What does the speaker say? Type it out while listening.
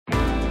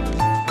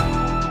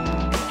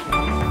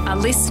A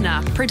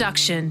listener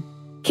production.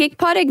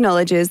 KickPod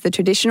acknowledges the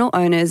traditional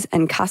owners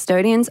and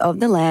custodians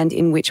of the land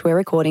in which we're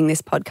recording this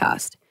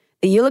podcast,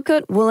 the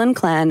Yulukut Woolen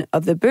clan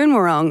of the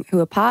Boonwurrung, who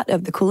are part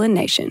of the Kulin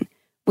Nation.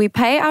 We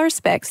pay our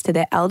respects to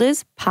their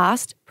elders,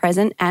 past,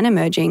 present and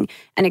emerging,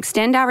 and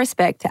extend our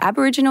respect to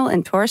Aboriginal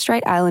and Torres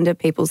Strait Islander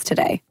peoples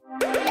today.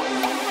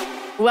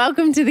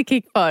 Welcome to the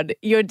KickPod,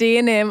 your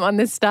D&M on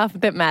the stuff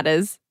that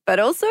matters. But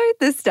also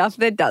the stuff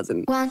that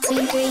doesn't. 1,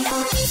 2, 3,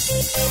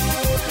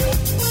 4.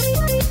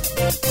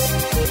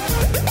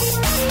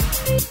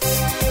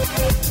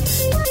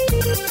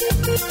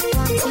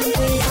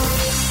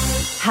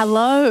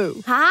 Hello.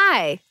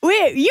 Hi.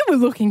 You were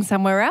looking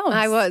somewhere else.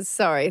 I was,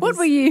 sorry. What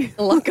were you?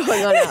 A lot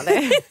going on out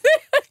there.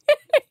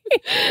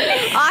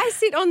 I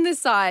sit on the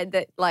side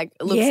that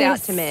looks out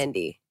to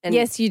Mandy. And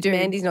yes, you do.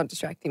 Mandy's not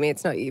distracting me.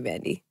 It's not you,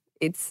 Mandy.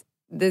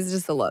 There's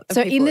just a lot of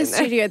So people in the there.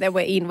 studio that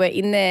we're in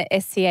the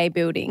SCA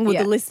building. Well,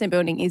 Yeah. the listener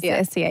building is Yeah.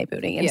 the SCA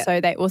building. And Yeah.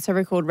 so they also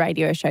record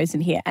radio shows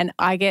in here. And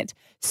I get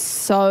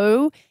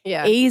so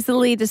Yeah.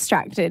 easily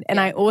distracted. And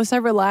I also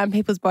rely on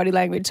people's body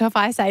language. So if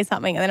I say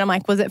something and then I'm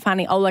like, was it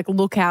funny? I'll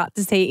look out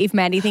to see if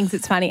Mandy thinks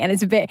it's funny. And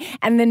it's a bit,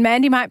 and then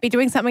Mandy might be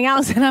doing something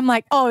else. And I'm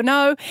like, oh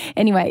no.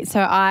 Anyway,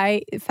 so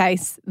I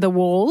face the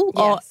wall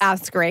or Yes. our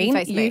screen. You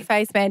face me. You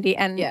face Mandy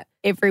and Yeah.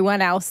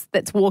 everyone else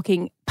that's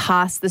walking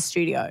past the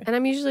studio. And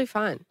I'm usually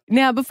fine.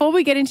 Now, before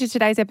we get into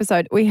today's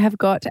episode, we have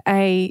got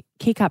a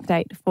kick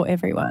update for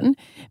everyone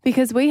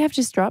because we have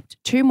just dropped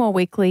 2 more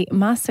weekly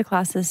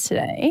masterclasses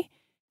today.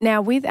 Now,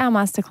 with our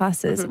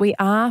masterclasses, we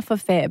are for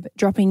Feb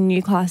dropping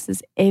new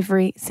classes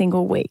every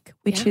single week,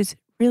 which is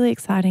really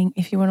exciting.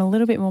 If you want a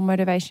little bit more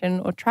motivation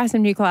or try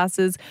some new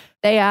classes,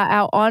 they are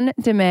our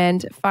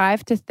on-demand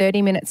 5 to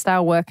 30-minute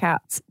style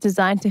workouts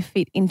designed to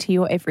fit into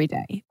your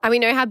everyday. And we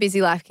know how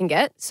busy life can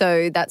get,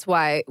 so that's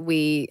why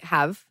we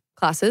have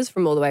classes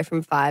from all the way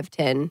from 5,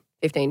 10,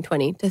 15,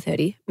 20 to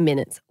 30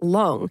 minutes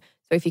long.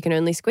 So if you can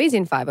only squeeze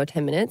in 5 or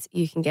 10 minutes,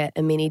 you can get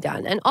a mini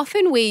done. And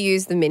often we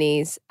use the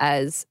minis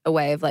as a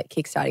way of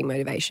kickstarting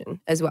motivation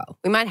as well.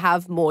 We might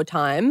have more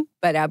time,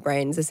 but our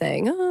brains are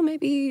saying, oh,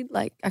 maybe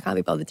I can't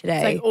be bothered today.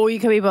 It's like all you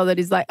can be bothered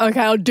is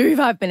okay, I'll do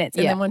 5 minutes.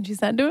 And Yeah. then once you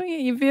start doing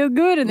it, you feel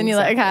good. And then you're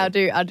like,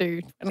 okay, I'll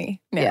do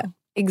 20 now. Yeah,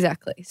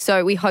 exactly.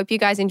 So we hope you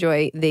guys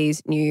enjoy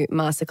these new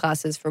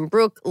masterclasses from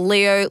Brooke,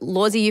 Leo,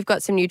 Lawsy, you've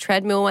got some new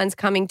treadmill ones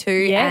coming too,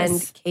 Yes.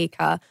 and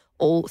Kika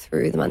all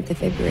through the month of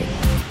February.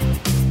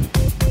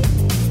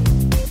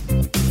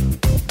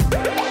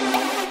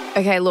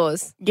 Okay,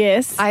 Laws,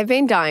 Yes. I've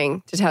been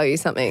dying to tell you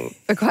something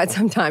for quite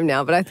some time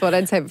now, but I thought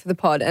I'd save it for the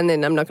pod, and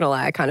then I'm not going to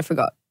lie, I kind of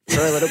forgot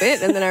for a little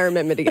bit, and then I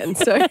remembered again.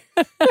 So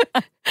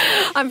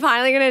I'm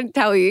finally going to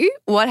tell you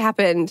what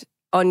happened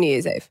on New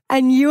Year's Eve.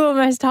 And you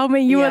almost told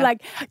me, you were Yeah.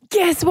 like,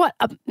 guess what?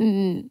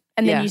 And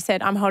then Yeah. you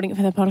said, I'm holding it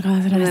for the podcast.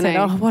 And I And said, then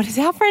I- what has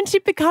our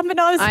friendship become? And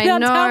I was I like,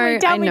 know,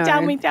 tell I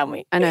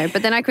me. I know,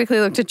 but then I quickly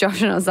looked at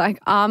Josh and I was like,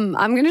 I'm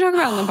going to talk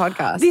about it on the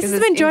podcast. This 'cause is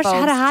it when Josh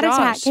had a heart involves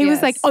attack. Josh, He was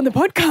yes. like, on the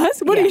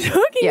podcast? What are you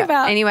talking Yeah.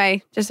 about?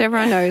 Anyway, just so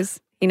everyone knows,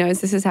 he knows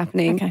this is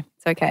happening. Okay.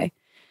 It's okay.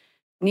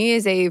 New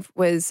Year's Eve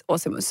was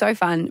awesome. It was so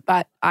fun,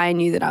 but I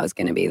knew that I was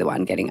going to be the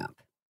one getting up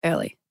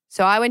early.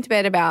 So I went to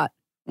bed about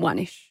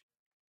 1-ish.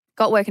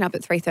 Got woken up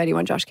at 3:30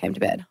 when Josh came to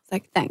bed. I was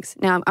like, thanks.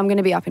 Now I'm going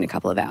to be up in a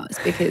couple of hours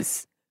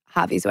because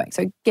Harvey's awake.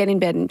 So get in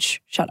bed and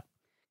shut up.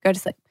 Go to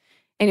sleep.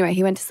 Anyway,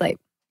 he went to sleep.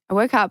 I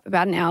woke up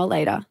about an hour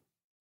later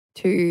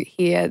to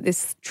hear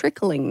this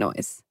trickling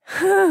noise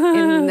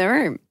in the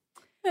room.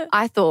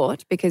 I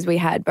thought because we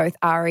had both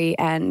Ari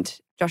and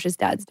Josh's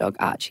dad's dog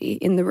Archie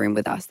in the room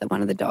with us that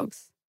one of the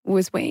dogs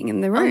was weeing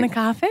in the room. On the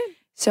carpet?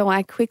 So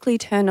I quickly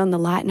turned on the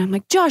light and I'm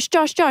like, Josh,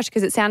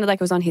 because it sounded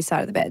like it was on his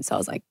side of the bed. So I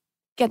was like,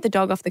 get the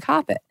dog off the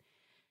carpet.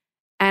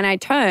 And I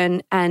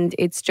turn and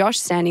it's Josh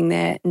standing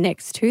there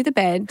next to the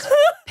bed,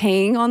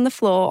 peeing on the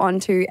floor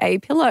onto a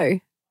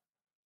pillow.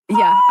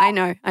 Yeah, I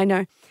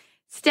know.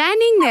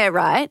 Standing there,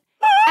 right?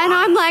 And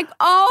I'm like,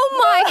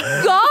 oh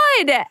my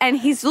God. And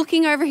he's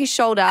looking over his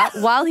shoulder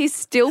while he's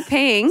still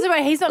peeing. So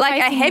wait, he's not like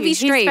a facing you. heavy He's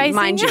stream, facing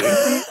mind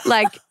you.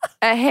 Like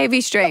a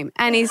heavy stream.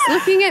 And he's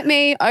looking at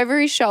me over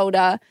his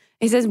shoulder.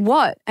 He says,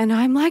 what? And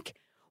I'm like,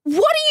 what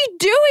are you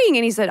doing?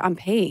 And he said, I'm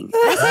peeing. And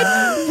I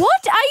said,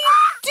 what are you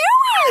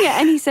doing?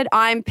 And he said,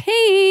 I'm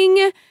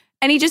peeing.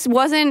 And he just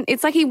wasn't,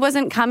 it's like he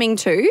wasn't coming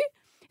to.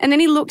 And then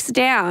he looks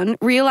down,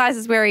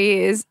 realizes where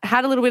he is,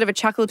 had a little bit of a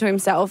chuckle to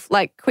himself,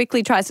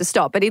 quickly tries to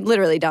stop, but he'd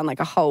literally done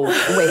a whole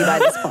wee by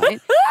this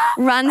point,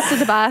 runs to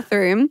the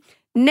bathroom.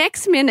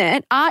 Next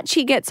minute,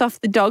 Archie gets off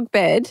the dog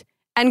bed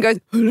and goes,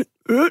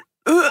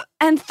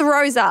 and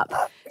throws up.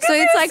 So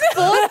it's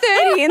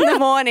 4:30 in the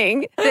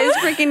morning. There's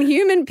freaking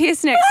human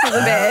piss next to the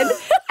bed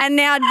and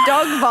now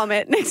dog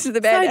vomit next to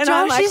the bed. So and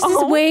I'm Josh like, is just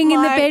weeing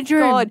in the my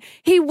bedroom. God.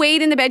 He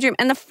weed in the bedroom.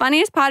 And the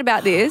funniest part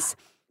about this,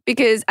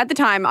 because at the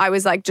time I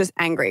was just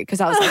angry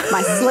because I was like,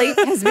 my sleep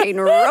has been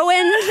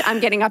ruined. I'm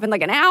getting up in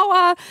an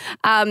hour.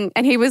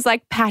 And he was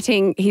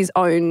patting his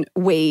own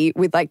wee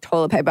with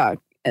toilet paper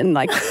and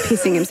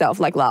pissing himself,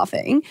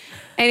 laughing.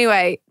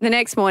 Anyway, the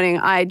next morning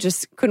I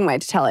just couldn't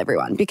wait to tell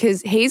everyone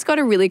because he's got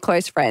a really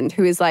close friend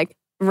who is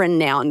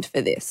renowned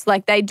for this.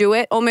 Like they do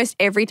it almost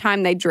every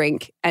time they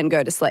drink and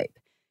go to sleep.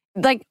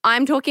 Like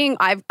I'm talking,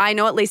 I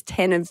know at least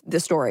 10 of the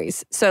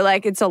stories. So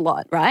like it's a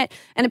lot, right?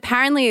 And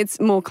apparently it's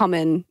more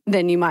common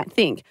than you might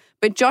think.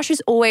 But Josh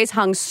has always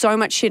hung so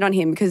much shit on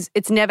him because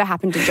it's never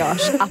happened to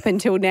Josh up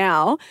until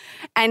now.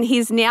 And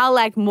he's now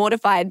like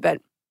mortified, but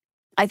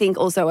I think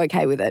also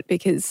okay with it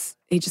because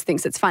he just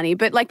thinks it's funny.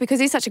 But like because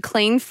he's such a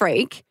clean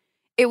freak,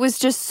 it was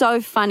just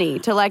so funny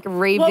to like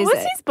revisit. What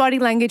was his body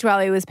language while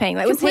he was peeing?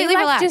 Like, Completely was he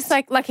relaxed.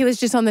 just like he was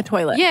just on the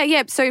toilet?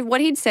 Yeah. So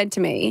what he'd said to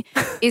me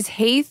is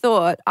he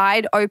thought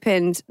I'd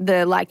opened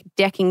the like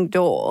decking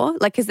door,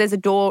 like because there's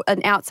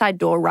an outside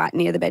door right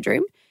near the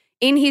bedroom.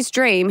 In his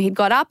dream, he'd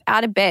got up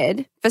out of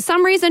bed, for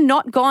some reason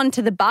not gone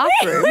to the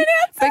bathroom,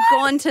 but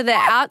gone to the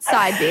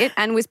outside bit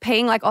and was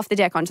peeing like off the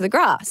deck onto the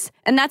grass.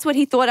 And that's what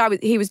he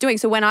thought he was doing.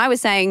 So when I was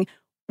saying,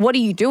 what are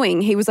you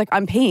doing? He was like,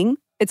 I'm peeing.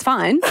 It's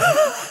fine.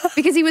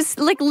 Because he was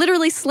like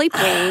literally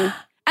sleepweeing.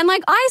 And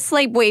like I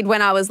sleepweed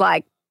when I was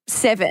like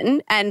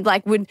 7 and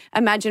like would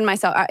imagine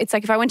myself. It's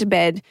like if I went to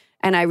bed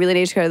and I really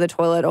needed to go to the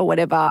toilet or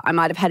whatever, I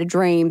might have had a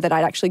dream that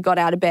I'd actually got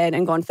out of bed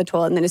and gone to the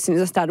toilet. And then as soon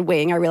as I started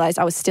weeing, I realized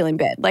I was still in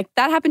bed. Like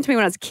that happened to me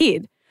when I was a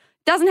kid.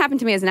 Doesn't happen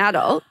to me as an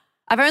adult.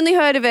 I've only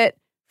heard of it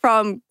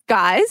from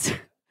guys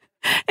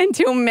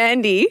until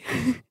Mandy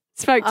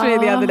spoke to me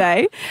the other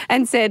day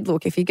and said,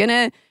 look, if you're going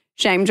to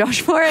shame Josh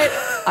for it,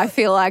 I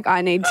feel like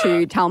I need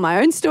to tell my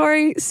own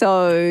story.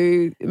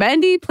 So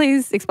Mandy,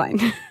 please explain.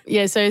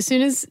 Yeah, so as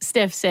soon as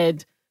Steph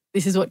said,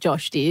 this is what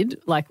Josh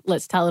did, like,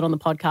 let's tell it on the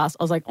podcast,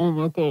 I was like, oh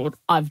my God,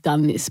 I've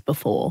done this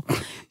before.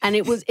 And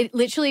it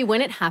literally,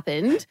 when it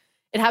happened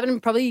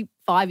probably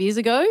 5 years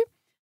ago,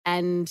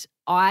 and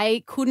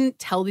I couldn't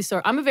tell this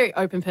story. I'm a very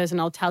open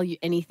person. I'll tell you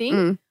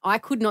anything. I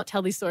could not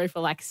tell this story for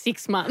like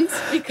 6 months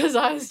because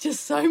I was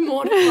just so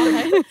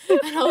mortified.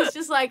 And I was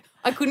just like,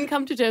 I couldn't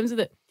come to terms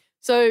with it.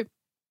 So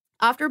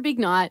after a big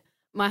night,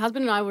 my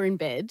husband and I were in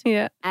bed.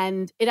 Yeah.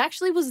 And it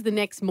actually was the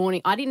next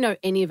morning. I didn't know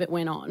any of it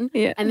went on.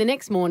 Yeah. And the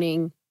next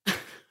morning,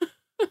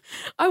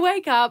 I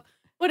wake up,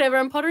 whatever,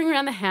 I'm pottering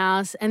around the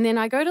house, and then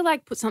I go to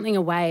like put something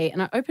away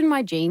and I open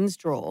my jeans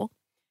drawer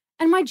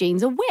and my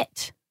jeans are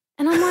wet.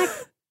 And I'm like,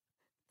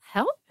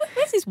 hell?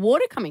 Where's this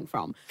water coming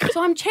from?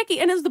 So I'm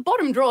checking, and it was the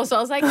bottom drawer. So I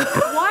was like,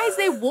 why is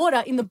there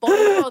water in the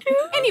bottom drawer?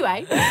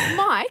 Anyway,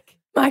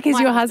 Mike is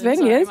your husband,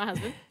 sorry, yes? my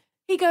husband.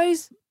 He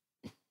goes,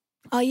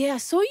 oh yeah, I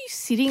saw you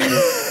sitting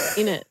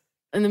in it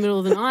in the middle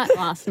of the night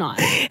last night.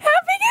 How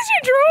big is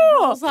your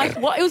drawer? I was like,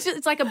 what?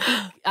 It's like a big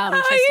chest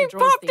You of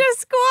drawers popped thing. a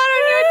squat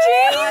on your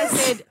jeans. I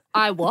said,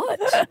 I what?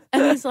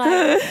 And he's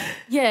like,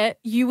 yeah,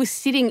 you were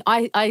sitting.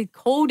 I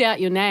called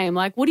out your name.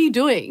 Like, what are you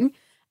doing?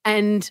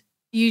 And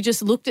you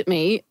just looked at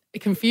me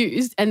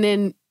confused, and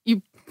then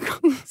you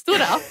stood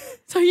up.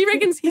 So he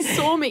reckons he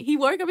saw me. He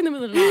woke up in the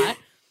middle of the night,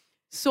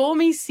 saw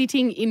me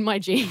sitting in my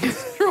jeans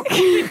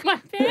with my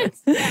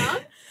pants down,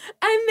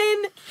 and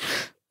then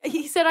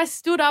he said I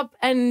stood up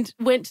and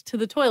went to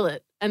the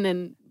toilet and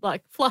then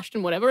like flushed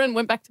and whatever and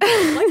went back to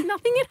bed like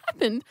nothing had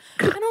happened.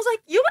 And I was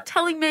like, you're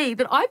telling me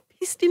that I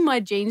pissed in my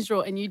jeans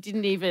drawer and you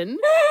didn't even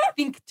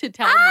think to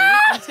tell me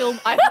until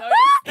I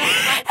noticed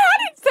that.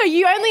 So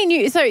you only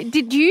knew. So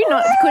did you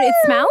not? Could it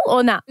smell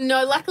or not?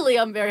 No, luckily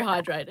I'm very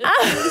hydrated.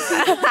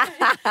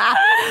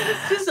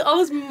 I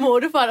was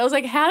mortified. I was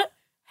like,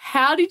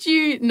 how did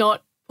you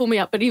not pull me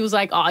up? But he was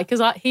like, oh,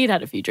 because he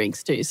had a few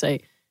drinks too, so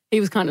he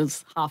was kind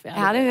of half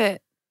out of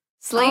it.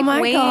 Sleep Oh my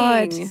wing.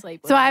 God.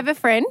 Sleep So I have a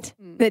friend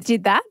that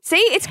did that. See,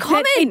 it's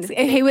common.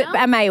 He was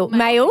a male,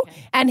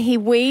 Okay. and he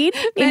weed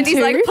Mandy's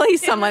into. like,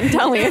 please, someone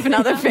tell me of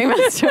another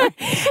female story.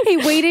 He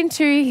weed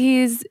into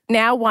his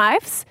now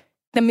wife's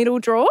the middle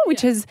drawer,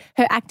 which is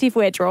her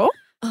activewear drawer,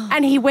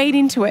 and he weed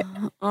into it.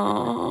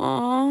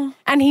 Oh,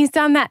 And he's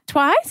done that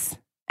twice.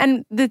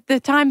 And the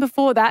time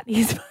before that,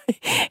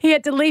 he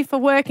had to leave for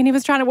work, and he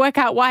was trying to work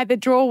out why the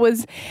drawer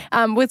was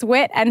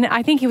wet. And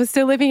I think he was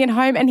still living at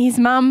home, and his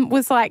mum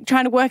was like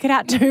trying to work it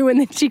out too. And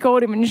then she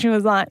called him, and she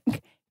was like,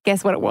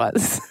 "Guess what it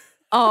was?"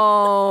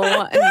 oh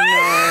no!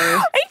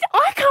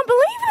 I can't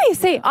believe this.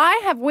 See,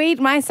 I have weed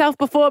myself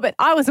before, but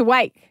I was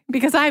awake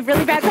because I have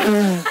really bad.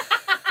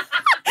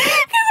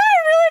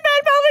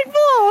 Pelvic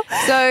floor.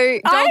 So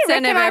I don't say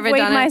reckon never I've ever weed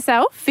done it.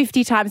 myself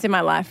 50 times in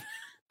my life.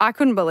 I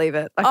couldn't believe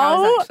it. Like I was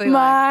Oh actually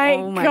my like,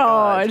 oh my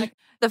God. God.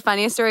 The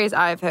funniest stories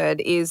I've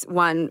heard is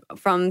one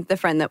from the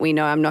friend that we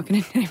know. I'm not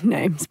going to name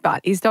names,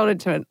 but he's told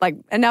it to like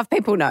enough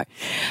people know.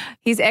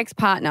 His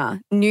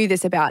ex-partner knew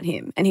this about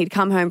him, and he'd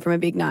come home from a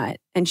big night,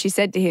 and she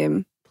said to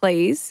him,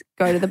 please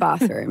go to the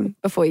bathroom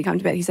before you come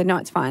to bed. He said, no,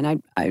 it's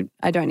fine.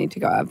 I don't need to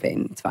go. I've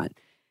been. It's fine.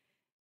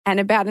 And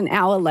about an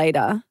hour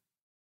later,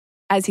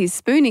 as he's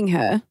spooning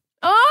her,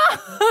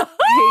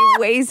 he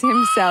weighs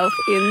himself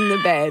in the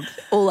bed,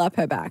 all up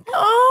her back.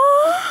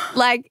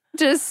 Like,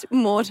 just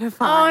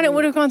mortifying. Oh, and it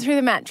would have gone through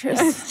the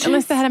mattress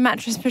unless they had a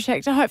mattress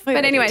protector. Hopefully.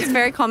 But they anyway, did. it's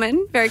very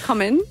common,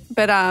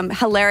 but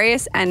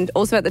hilarious, and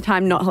also at the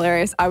time not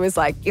hilarious. I was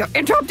like, you're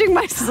interrupting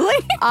my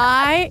sleep.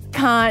 I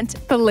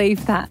can't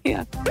believe that.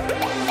 Yeah.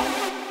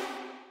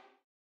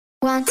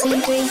 1, 2,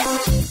 3,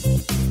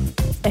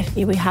 4.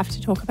 Effie, we have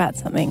to talk about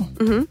something.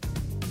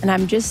 Mm-hmm. And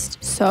I'm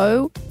just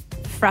so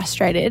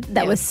frustrated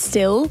that we're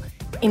still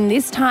in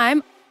this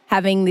time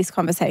having this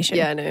conversation.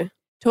 Yeah, I know.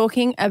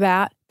 Talking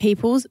about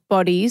people's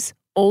bodies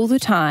all the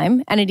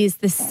time, and it is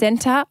the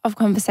center of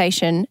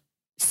conversation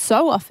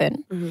so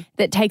often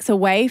that takes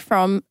away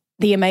from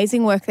the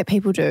amazing work that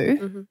people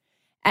do.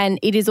 And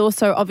it is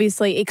also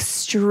obviously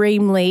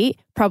extremely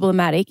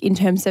problematic in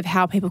terms of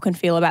how people can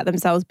feel about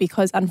themselves,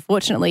 because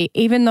unfortunately,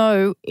 even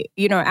though,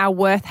 you know, our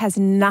worth has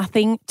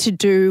nothing to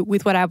do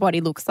with what our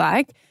body looks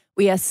like,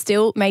 we are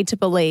still made to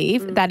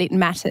believe that it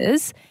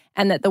matters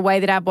and that the way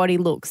that our body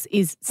looks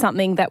is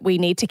something that we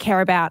need to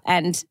care about.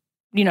 And,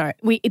 you know,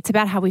 it's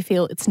about how we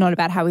feel. It's not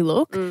about how we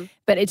look.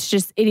 But it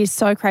is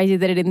so crazy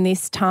that it in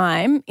this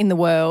time in the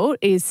world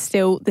is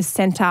still the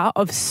center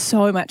of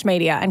so much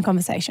media and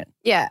conversation.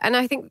 Yeah, and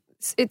I think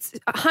it's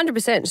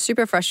 100%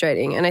 super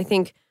frustrating. And I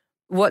think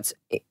what's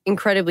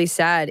incredibly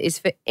sad is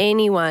for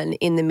anyone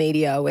in the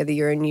media, whether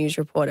you're a news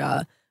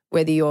reporter,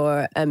 whether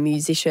you're a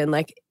musician,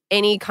 like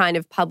any kind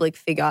of public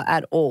figure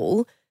at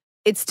all,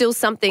 it's still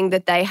something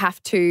that they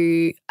have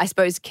to, I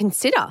suppose,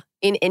 consider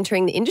in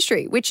entering the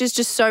industry, which is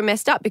just so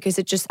messed up because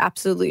it just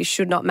absolutely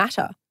should not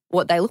matter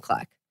what they look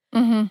like.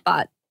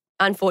 But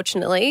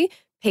unfortunately,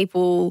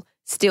 people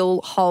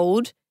still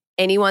hold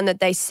anyone that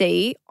they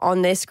see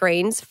on their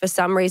screens for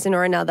some reason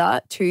or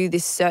another to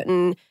this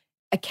certain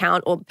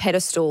account or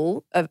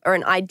pedestal or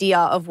an idea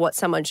of what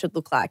someone should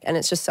look like. And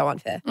it's just so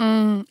unfair.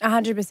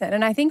 100%.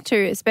 And I think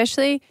too,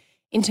 especially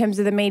in terms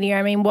of the media,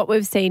 I mean, what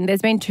we've seen,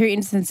 there's been two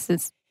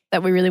instances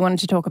that we really wanted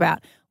to talk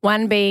about.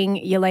 One being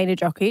Jelena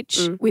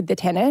Jokic with the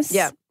tennis,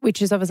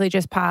 which is obviously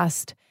just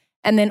passed.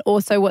 And then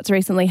also what's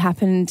recently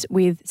happened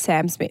with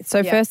Sam Smith.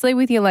 So firstly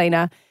with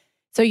Jelena.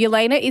 So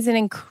Jelena is an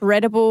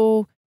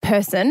incredible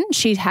person.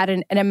 She's had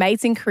an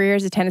amazing career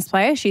as a tennis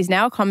player. She's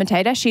now a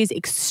commentator. She's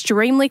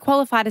extremely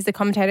qualified as a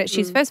commentator.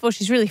 She's first of all,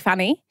 she's really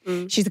funny.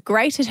 She's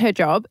great at her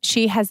job.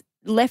 She has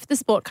left the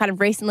sport kind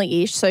of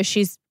recently-ish. So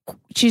she's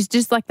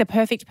just like the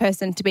perfect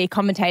person to be a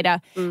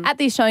commentator at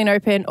the Australian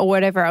Open or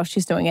whatever else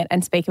she's doing it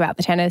and speak about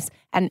the tennis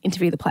and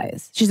interview the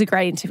players. She's a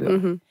great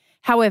interviewer.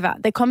 However,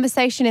 the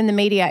conversation in the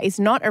media is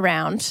not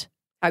around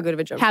how good of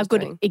a job she's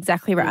doing.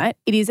 Exactly right.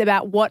 It is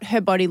about what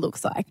her body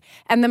looks like.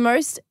 And the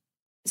most,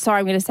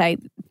 I'm going to say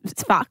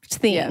fucked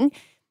thing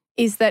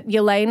is that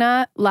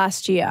Jelena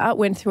last year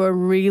went through a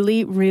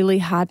really, really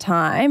hard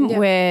time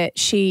where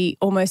she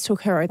almost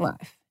took her own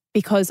life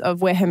because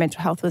of where her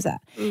mental health was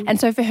at. And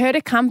so for her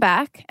to come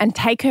back and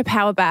take her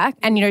power back,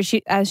 and, you know,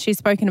 she, as she's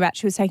spoken about,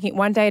 she was taking it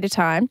one day at a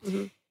time.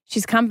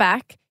 She's come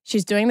back,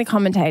 she's doing the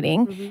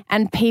commentating,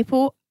 and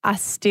people are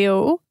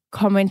still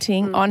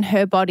commenting on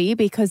her body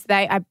because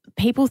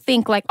people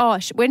think like, oh,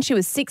 when she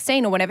was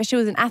 16 or whenever she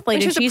was an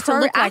athlete and she used to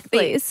look like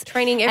this,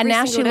 training every and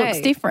now single she day.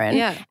 looks different.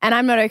 And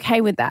I'm not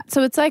okay with that.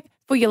 So it's like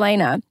for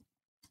Jelena,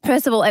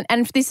 first of all,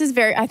 and this is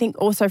very, I think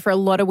also for a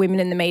lot of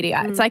women in the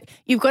media, it's like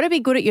you've got to be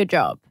good at your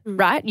job,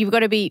 right? You've got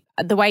to be,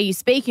 the way you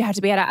speak, you have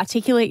to be able to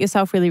articulate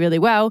yourself really, really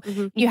well.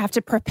 You have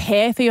to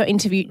prepare for your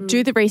interview,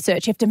 do the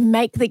research. You have to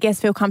make the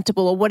guest feel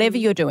comfortable or whatever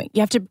you're doing.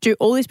 You have to do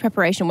all this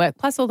preparation work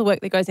plus all the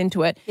work that goes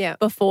into it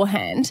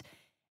beforehand.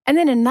 And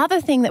then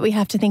another thing that we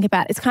have to think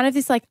about is kind of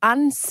this like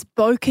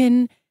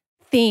unspoken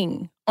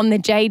thing on the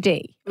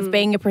JD of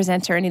being a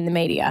presenter and in the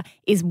media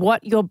is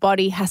what your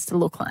body has to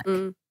look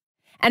like.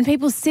 And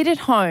people sit at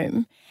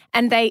home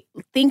and they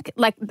think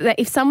like that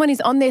if someone is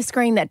on their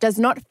screen that does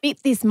not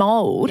fit this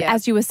mold,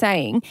 as you were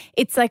saying,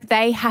 it's like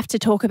they have to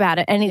talk about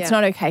it and it's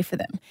not okay for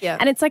them.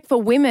 And it's like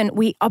for women,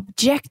 we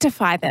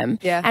objectify them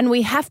and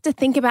we have to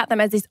think about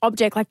them as this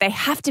object, like they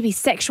have to be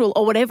sexual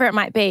or whatever it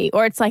might be,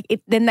 or it's like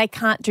then they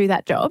can't do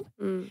that job,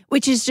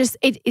 which is just,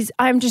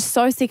 I'm just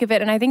so sick of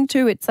it. And I think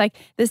too, it's like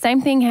the same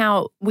thing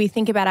how we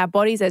think about our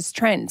bodies as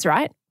trends,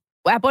 right?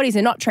 Our bodies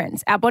are not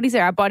trends. Our bodies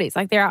are our bodies.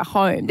 Like they're our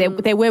home.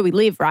 They're where we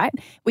live, right?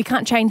 We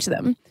can't change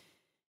them.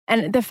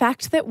 And the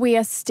fact that we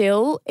are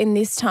still in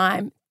this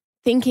time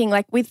thinking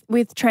like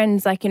with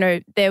trends, like, you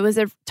know, there was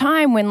a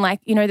time when like,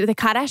 you know, the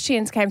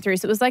Kardashians came through.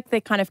 So it was like the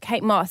kind of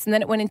Kate Moss and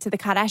then it went into the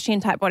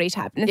Kardashian type body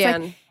type. And it's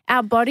like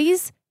our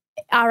bodies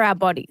are our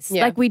bodies.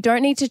 Like we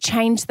don't need to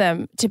change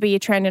them to be a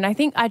trend. And I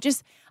think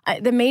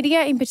the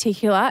media in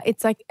particular,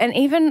 it's like, and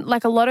even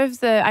like a lot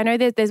of I know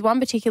there's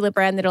one particular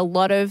brand that a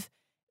lot of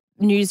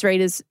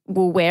newsreaders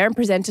will wear and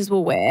presenters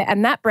will wear,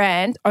 and that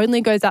brand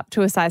only goes up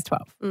to a size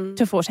 12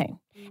 to 14.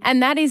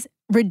 And that is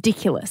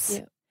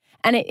ridiculous.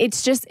 And it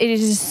is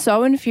just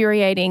so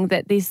infuriating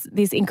that this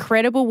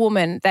incredible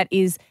woman that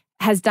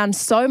has done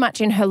so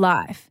much in her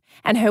life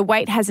and her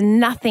weight has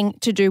nothing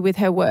to do with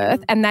her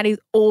worth, and that is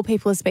all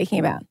people are speaking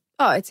about.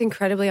 Oh, it's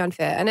incredibly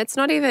unfair. And it's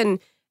not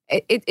even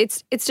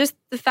it's just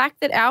the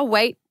fact that our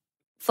weight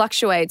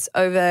fluctuates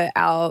over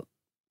our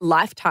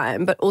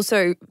lifetime, but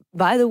also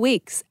by the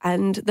weeks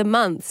and the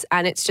months.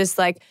 And it's just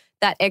like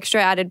that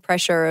extra added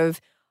pressure of,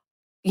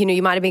 you know,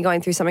 you might have been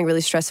going through something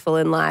really stressful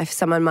in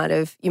life.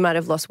 You might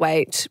have lost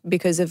weight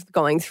because of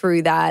going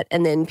through that.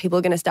 And then people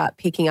are going to start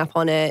picking up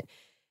on it.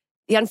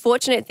 The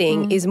unfortunate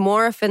thing is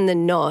more often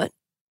than not,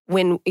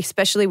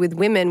 especially with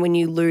women, when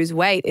you lose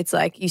weight, it's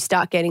like you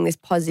start getting this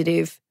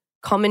positive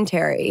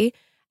commentary,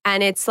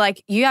 and it's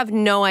like you have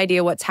no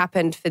idea what's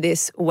happened for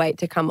this weight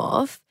to come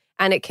off,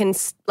 and it can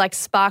like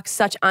spark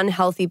such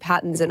unhealthy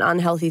patterns and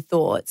unhealthy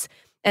thoughts.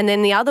 And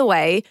then the other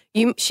way,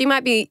 she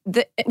might be,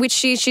 which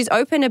she's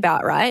open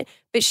about, right?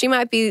 But she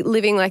might be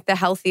living like the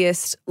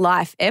healthiest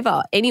life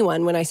ever.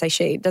 Anyone, when I say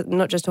she,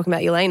 not just talking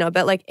about Elena,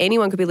 but like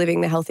anyone could be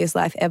living the healthiest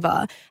life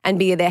ever and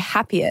be their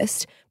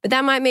happiest. But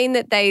that might mean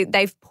that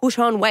they've put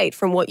on weight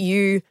from what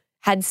you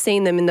had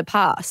seen them in the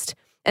past.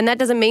 And that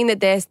doesn't mean that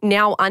they're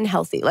now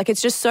unhealthy. Like,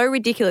 it's just so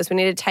ridiculous. We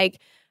need to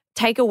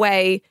take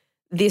away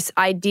this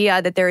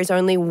idea that there is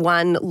only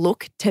one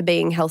look to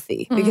being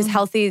healthy, because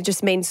healthy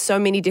just means so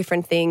many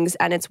different things,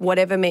 and it's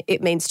whatever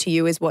it means to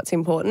you is what's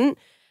important.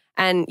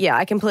 And yeah,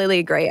 I completely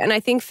agree. And I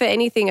think for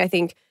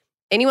anything,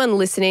 anyone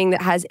listening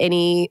that has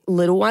any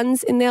little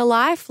ones in their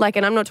life, like,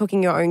 and I'm not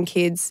talking your own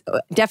kids,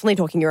 definitely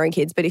talking your own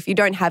kids, but if you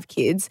don't have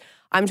kids,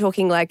 I'm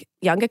talking like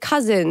younger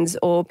cousins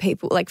or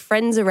people like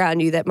friends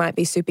around you that might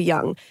be super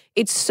young.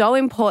 It's so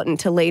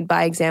important to lead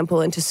by example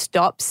and to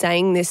stop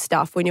saying this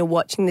stuff when you're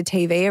watching the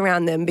TV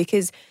around them,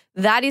 because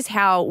that is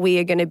how we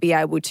are going to be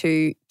able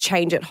to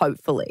change it,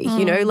 hopefully.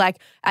 You know, like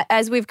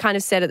as we've kind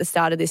of said at the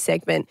start of this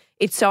segment,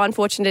 it's so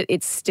unfortunate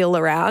it's still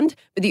around,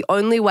 but the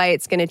only way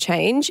it's going to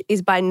change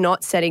is by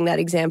not setting that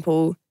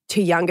example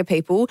to younger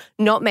people,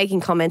 not making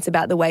comments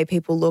about the way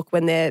people look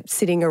when they're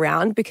sitting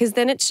around, because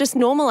then it's just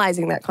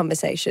normalizing that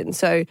conversation.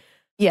 So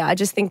yeah, I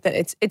just think that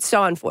it's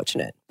so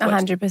unfortunate.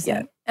 100%.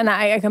 Yeah. And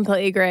I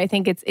completely agree. I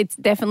think it's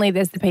definitely,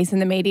 there's the piece in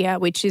the media,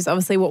 which is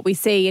obviously what we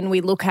see and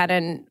we look at,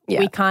 and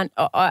we can't,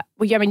 I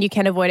mean, you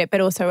can avoid it, but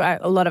also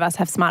a lot of us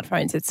have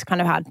smartphones. It's kind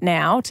of hard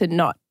now to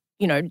not,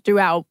 do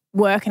our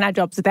work and our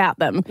jobs without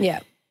them. Yeah.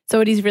 So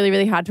it is really,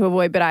 really hard to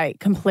avoid, but I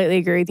completely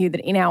agree with you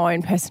that in our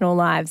own personal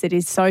lives, it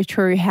is so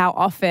true how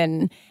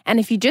often, and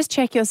if you just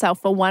check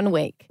yourself for 1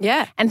 week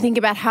and think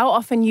about how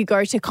often you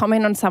go to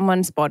comment on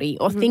someone's body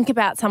or think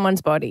about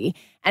someone's body,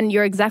 and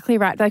you're exactly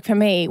right. Like for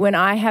me, when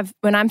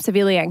I'm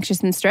severely anxious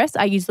and stressed,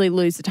 I usually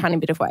lose a tiny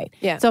bit of weight.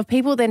 Yeah. So if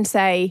people then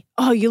say,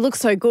 oh, you look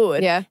so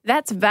good,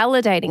 that's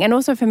validating. And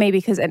also for me,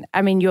 because, and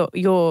I mean,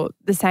 you're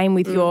the same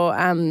with your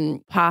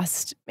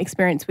past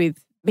experience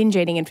with binge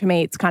eating, and for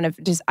me, it's kind of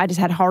I just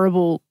had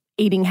horrible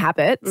eating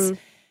habits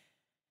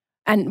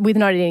and with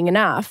not eating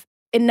enough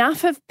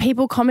of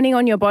people commenting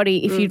on your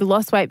body if you've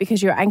lost weight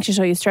because you're anxious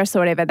or you're stressed or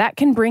whatever, that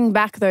can bring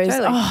back those,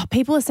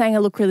 people are saying I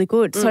look really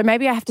good. So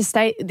maybe I have to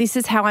stay, this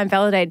is how I'm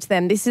validated to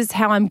them. This is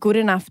how I'm good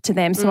enough to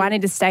them. So I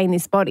need to stay in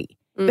this body.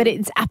 But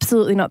it's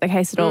absolutely not the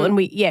case at all. And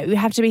we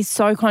have to be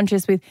so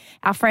conscious with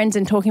our friends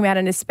and talking about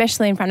it, and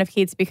especially in front of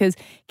kids, because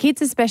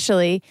kids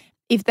especially,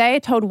 if they are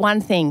told one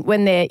thing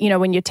when they're,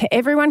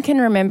 everyone can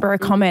remember a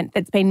comment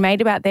that's been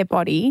made about their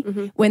body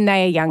when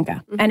they are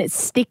younger, and it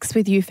sticks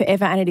with you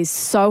forever, and it is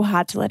so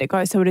hard to let it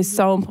go. So it is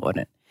so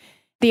important.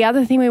 The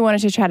other thing we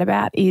wanted to chat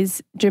about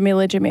is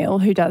Jamila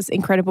Jamil, who does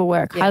incredible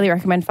work. Highly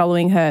recommend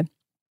following her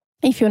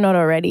if you're not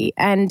already.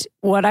 And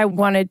what I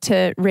wanted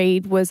to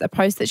read was a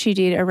post that she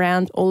did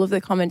around all of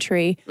the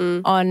commentary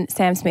on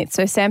Sam Smith.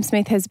 So Sam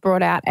Smith has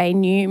brought out a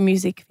new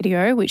music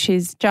video, which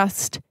is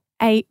just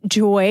a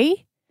joy.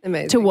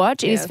 Amazing. To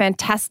watch. It is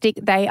fantastic.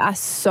 They are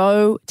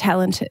so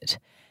talented.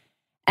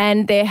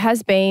 And there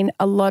has been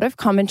a lot of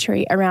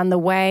commentary around the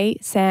way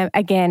Sam,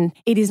 again,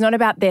 it is not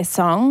about their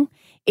song.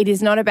 It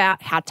is not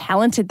about how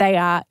talented they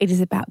are. It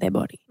is about their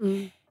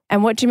body.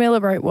 And what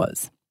Jamila wrote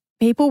was,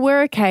 people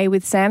were okay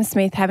with Sam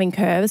Smith having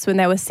curves when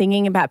they were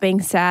singing about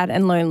being sad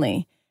and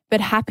lonely.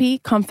 But happy,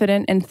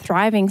 confident and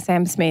thriving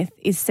Sam Smith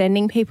is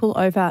sending people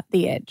over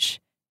the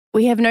edge.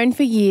 We have known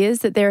for years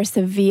that there are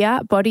severe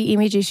body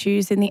image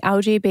issues in the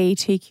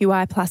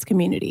LGBTQI+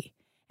 community.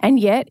 And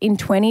yet in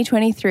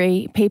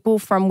 2023, people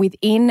from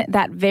within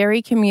that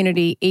very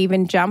community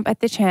even jump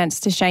at the chance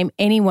to shame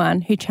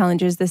anyone who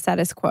challenges the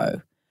status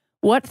quo.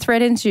 What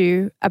threatens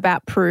you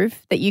about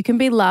proof that you can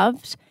be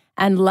loved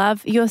and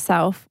love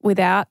yourself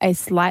without a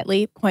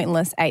slightly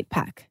pointless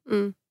 8-pack?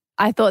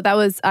 I thought that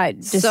was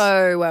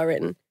so well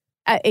written.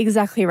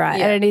 Exactly right.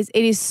 Yeah. And it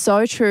is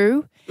so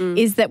true.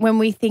 Is that when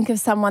we think of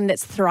someone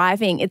that's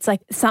thriving, it's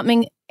like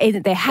something,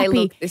 they're happy. They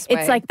look this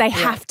way. It's like they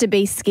have to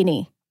be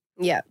skinny.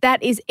 Yeah.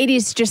 It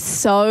is just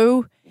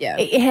so,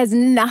 it has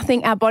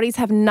nothing, our bodies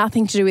have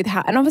nothing to do with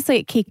how, and obviously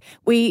at Kick,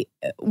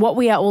 what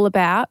we are all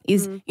about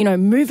is,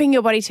 moving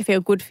your body to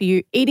feel good for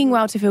you, eating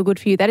well to feel good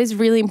for you. That is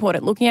really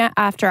important. Looking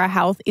after our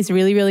health is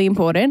really, really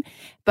important.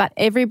 But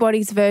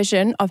everybody's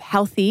version of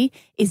healthy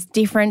is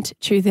different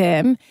to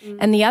them.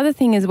 And the other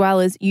thing as well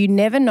is you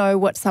never know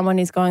what someone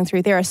is going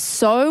through. There are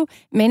so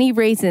many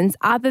reasons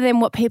other than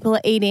what people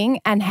are eating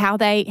and how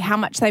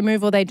much they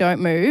move or they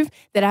don't move,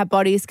 that our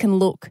bodies can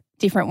look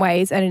different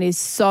ways. And it is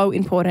so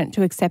important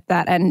to accept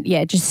that and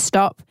just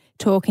stop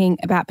talking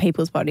about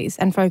people's bodies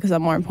and focus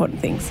on more important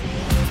things.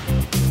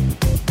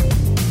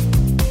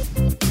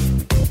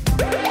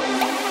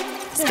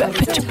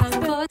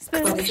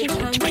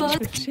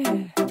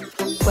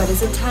 What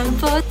is it time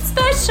for?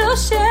 Special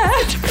share.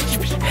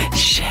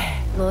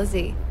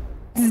 Lawsy.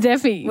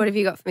 Steffi. What have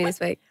you got for me this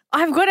week?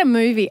 I've got a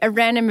movie, a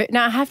random movie.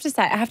 Now, I have to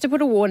say, I have to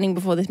put a warning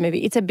before this movie.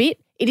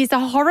 It is a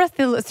horror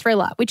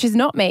thriller, which is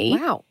not me.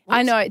 Wow.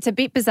 I know, it's a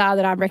bit bizarre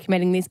that I'm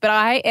recommending this, but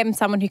I am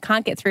someone who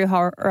can't get through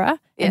horror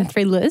and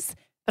thrillers,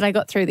 but I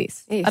got through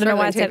this. Yeah, I don't know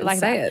why I said it like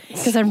that.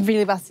 Because I'm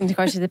really busting to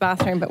go to the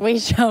bathroom, but we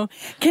shall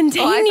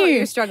continue. I thought you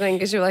were struggling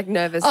because you were like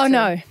nervous. Oh,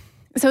 no.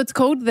 So it's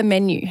called The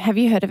Menu. Have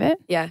you heard of it?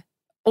 Yeah.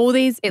 All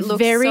these It looks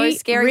very so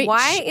scary. rich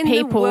Why in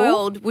people. the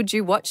world would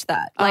you watch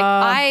that? Like,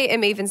 I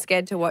am even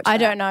scared to watch that. I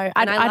don't know.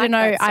 I don't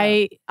know.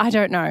 I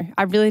don't know.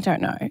 I really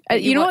don't know.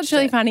 You know what's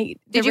really funny?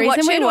 Did you watch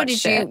it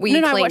or were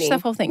you No, I watched cleaning? the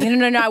whole thing.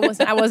 No, I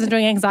wasn't. I wasn't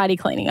doing anxiety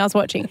cleaning. I was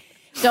watching.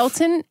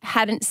 Dalton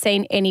hadn't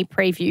seen any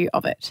preview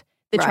of it,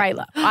 the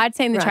trailer. I'd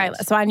seen the trailer,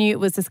 so I knew it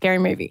was a scary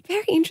movie.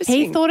 Very interesting.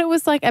 He thought it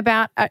was like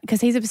about, because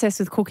he's obsessed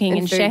with cooking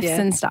and food, chefs yeah.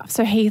 and stuff.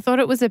 So he thought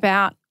it was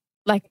about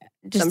like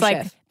just Some like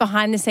chef.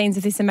 behind the scenes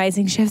of this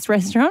amazing chef's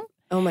restaurant.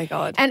 Oh my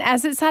God. And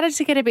as it started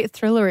to get a bit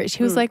thrillerish,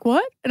 he was like,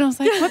 what? And I was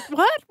like,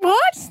 what?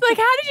 Like,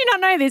 how did you not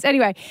know this?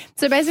 Anyway,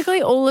 so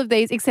basically all of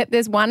these, except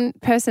there's one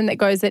person that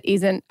goes that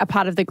isn't a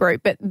part of the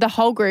group, but the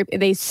whole group are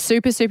these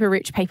super, super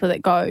rich people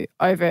that go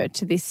over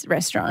to this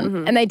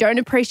restaurant and they don't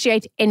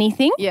appreciate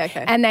anything. Yeah,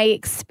 okay. And they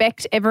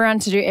expect everyone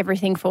to do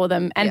everything for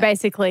them. And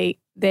basically,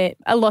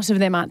 a lot of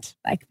them aren't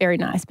like very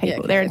nice people.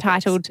 okay, They're they're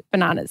entitled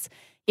bananas.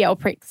 Yeah, or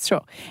pricks,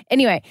 sure.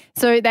 Anyway,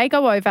 so they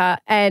go over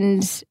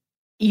and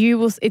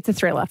it's a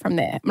thriller from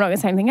there. I'm not going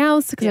to say anything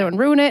else because I don't want to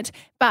ruin it,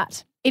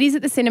 but it is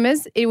at the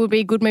cinemas. It would be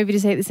a good movie to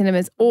see at the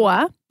cinemas,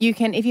 or you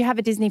can, if you have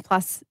a Disney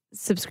Plus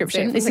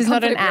subscription, this is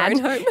not an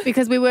ad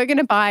because we were going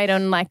to buy it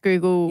on like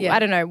Google, I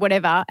don't know,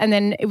 whatever. And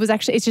then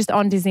it's just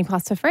on Disney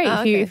Plus for free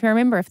if you're a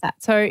member of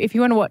that. So if you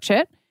want to watch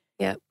it,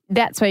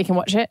 that's where you can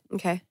watch it.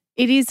 Okay.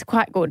 It is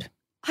quite good.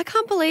 I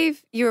can't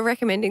believe you were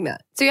recommending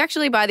that. So you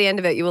actually, by the end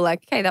of it, you were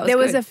like, okay, that was There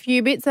good. was a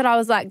few bits that I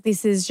was like,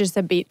 this is just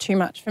a bit too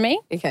much for me,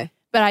 Okay.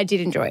 but I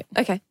did enjoy it.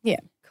 Okay. Yeah.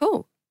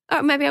 Cool.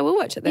 Oh, maybe I will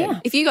watch it then. Yeah.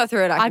 If you got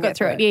through it, I got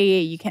through it. Yeah,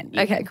 you can.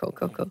 You Okay, can.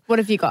 cool. What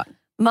have you got?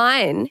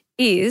 Mine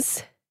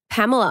is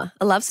Pamela,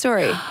 A Love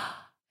Story.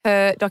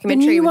 Her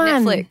documentary new with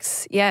one.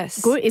 Netflix.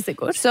 Yes. Good. Is it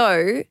good?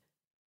 So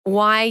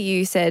why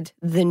you said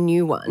the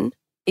new one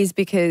is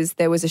because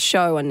there was a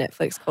show on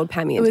Netflix called Pammy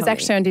and Tommy. It was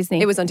actually on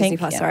Disney. It was on I think, Disney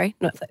Plus, yeah. sorry,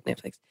 not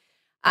Netflix.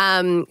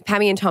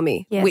 Pammy and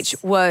Tommy, Yes. which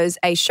was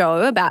a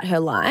show about her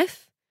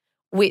life,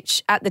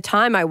 which at the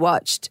time I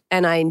watched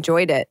and I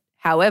enjoyed it.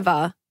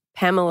 However,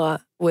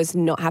 Pamela was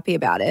not happy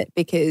about it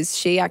because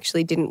she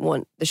actually didn't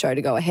want the show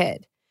to go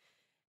ahead.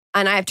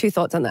 And I have two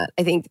thoughts on that.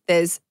 I think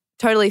there's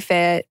totally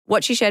fair.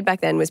 What she shared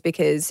back then was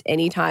because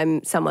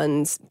anytime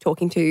someone's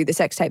talking to the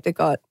sex tape that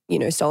got,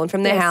 stolen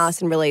from their Yes.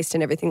 house and released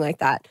and everything like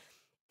that,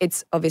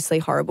 it's obviously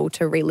horrible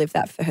to relive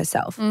that for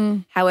herself.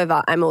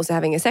 However, I'm also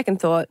having a second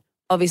thought.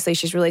 Obviously,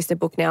 she's released a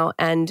book now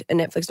and a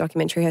Netflix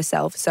documentary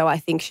herself. So I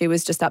think she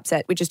was just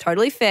upset, which is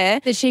totally fair.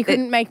 That she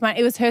couldn't make money.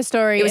 It was her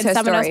story It was and her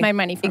someone else story. made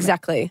money from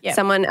Exactly. it. Yeah.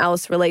 Someone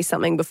else released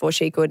something before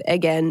she could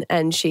again,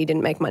 and she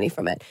didn't make money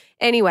from it.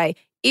 Anyway,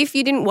 if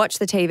you didn't watch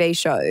the TV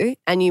show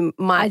and you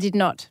might... I did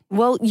not.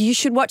 Well, you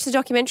should watch the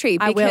documentary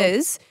I will.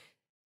 because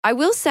I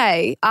will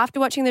say after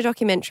watching the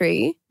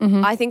documentary,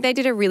 Mhm. I think they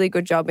did a really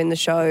good job in the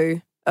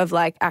show of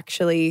like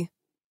actually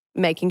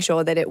making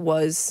sure that it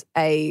was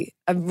a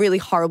really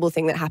horrible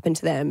thing that happened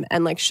to them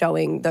and like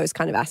showing those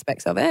kind of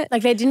aspects of it.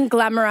 Like they didn't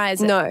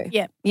glamorize it. No.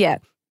 Yeah. Yeah.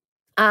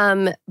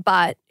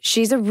 But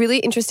she's a really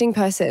interesting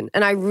person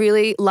and I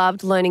really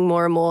loved learning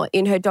more and more.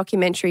 In her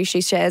documentary,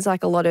 she shares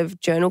like a lot of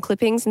journal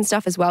clippings and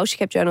stuff as well. She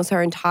kept journals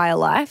her entire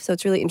life. So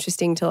it's really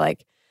interesting to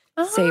like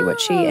see what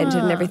she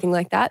entered and everything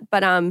like that.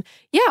 But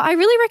yeah, I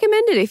really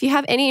recommend it if you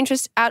have any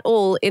interest at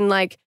all in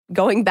like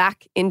going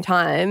back in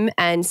time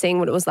and seeing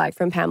what it was like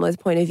from Pamela's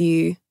point of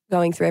view,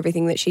 going through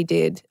everything that she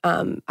did.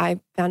 I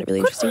found it really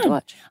interesting to one.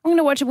 watch. I'm going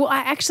to watch it. Well, I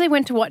actually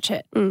went to watch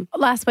it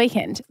last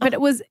weekend, but it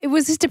was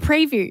just a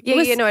preview. Yeah, it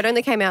was, it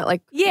only came out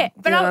like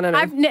but I don't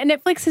know.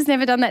 Netflix has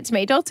never done that to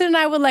me. Dalton and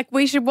I were like,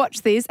 we should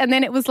watch this, and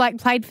then it was like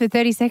played for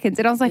 30 seconds,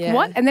 and I was like, Yeah.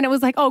 what? And then it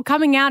was like, oh,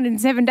 coming out in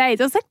 7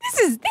 days. I was like,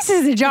 this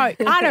is a joke.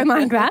 I don't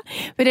like that.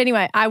 But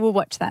anyway, I will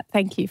watch that.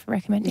 Thank you for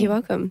recommending. You're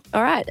welcome.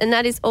 All right. And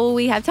that is all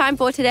we have time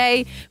for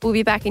today. We'll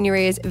be back in your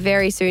ears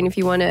very soon. If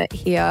you want to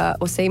hear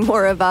or see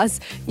more of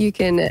us, you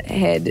can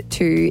head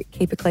to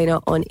Keep It Cleaner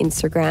on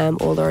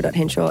Instagram or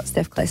Laura.Henshaw,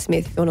 Steph Claire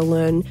Smith. If you want to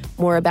learn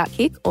more about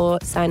Kick or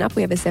sign up,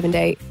 we have a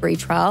 7-day free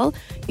trial.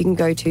 You can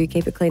go to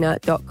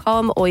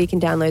keepitcleaner.com or you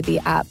can download the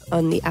app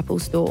on the Apple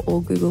Store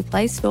or Google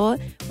Play Store.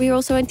 We are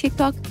also on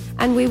TikTok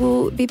and we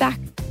will be back.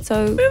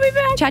 So We'll be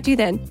back. chat to you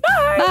then.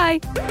 Bye.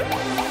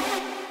 Bye.